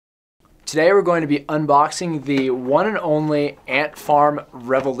Today we're going to be unboxing the one and only Ant Farm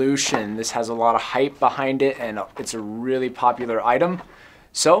Revolution. This has a lot of hype behind it and it's a really popular item.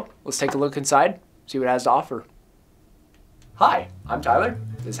 So let's take a look inside, see what it has to offer. Hi, I'm Tyler.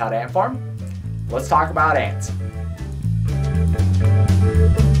 This is How to Ant Farm. Let's talk about ants.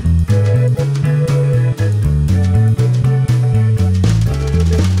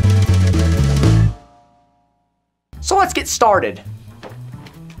 So let's get started.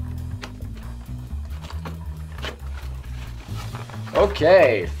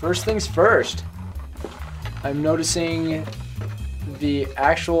 Okay, first things first. I'm noticing the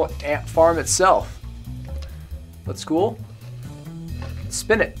actual ant farm itself. That's cool.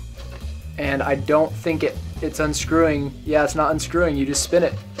 Spin it. And I don't think it's unscrewing. Yeah, it's not unscrewing, you just spin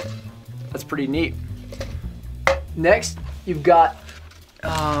it. That's pretty neat. Next, you've got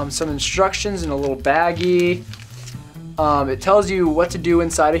some instructions in a little baggie. It tells you what to do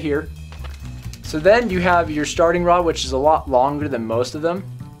inside of here. So then you have your starting rod, which is a lot longer than most of them.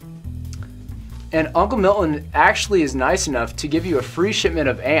 And Uncle Milton actually is nice enough to give you a free shipment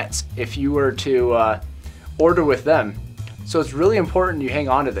of ants if you were to order with them. So it's really important you hang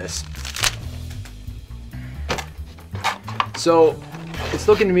on to this. So it's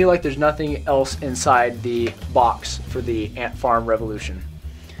looking to me like there's nothing else inside the box for the Ant Farm Revolution.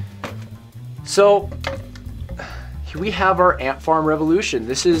 So here we have our Ant Farm Revolution.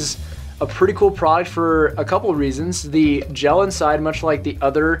 This is a pretty cool product for a couple of reasons. The gel inside, much like the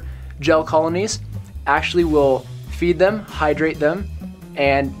other gel colonies, actually will feed them, hydrate them,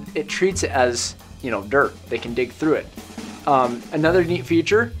 and it treats it as, dirt. They can dig through it. Another neat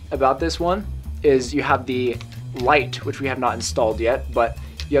feature about this one is you have the light, which we have not installed yet, but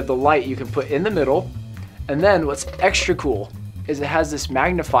you have the light you can put in the middle. And then what's extra cool is it has this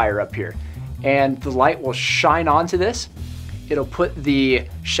magnifier up here, and the light will shine onto this. It'll put the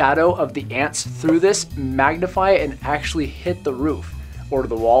shadow of the ants through this, magnify it, and actually hit the roof or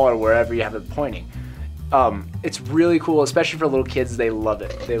the wall or wherever you have it pointing. It's really cool, especially for little kids. They love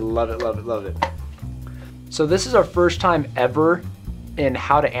it. They love it, love it, love it. So this is our first time ever in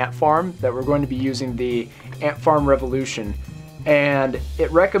How to Ant Farm that we're going to be using the Ant Farm Revolution. And it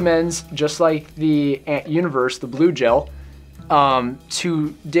recommends, just like the Ant Universe, the blue gel,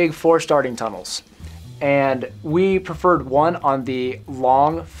 to dig 4 starting tunnels. And we preferred one on the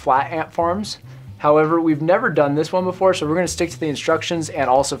long, flat ant farms. However, we've never done this one before, so we're gonna stick to the instructions, and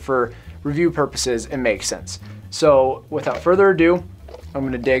also for review purposes, it makes sense. So without further ado, I'm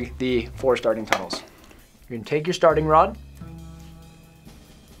gonna dig the 4 starting tunnels. You're gonna take your starting rod,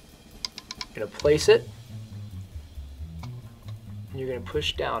 you're gonna place it, and you're gonna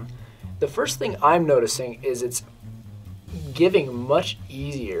push down. The first thing I'm noticing is it's giving much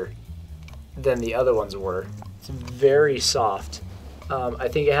easier than the other ones were. It's very soft. I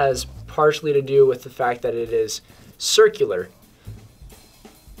think it has partially to do with the fact that it is circular.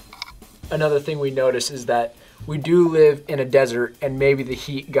 Another thing we notice is that we do live in a desert, and maybe the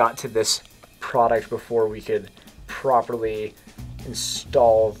heat got to this product before we could properly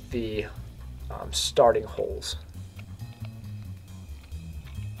install the starting holes.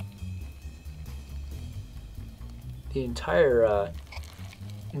 The entire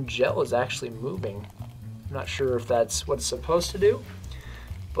gel is actually moving. I'm not sure if that's what it's supposed to do,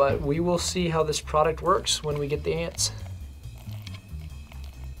 but we will see how this product works when we get the ants.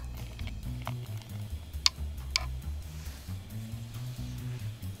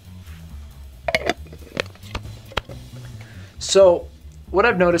 So what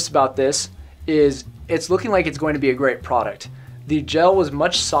I've noticed about this is it's looking like it's going to be a great product. The gel was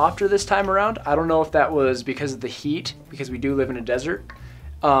much softer this time around. I don't know if that was because of the heat, because we do live in a desert.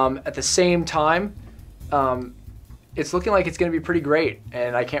 At the same time, it's looking like it's going to be pretty great,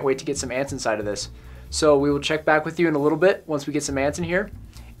 and I can't wait to get some ants inside of this. So we will check back with you in a little bit once we get some ants in here,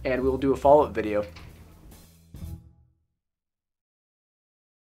 and we will do a follow-up video.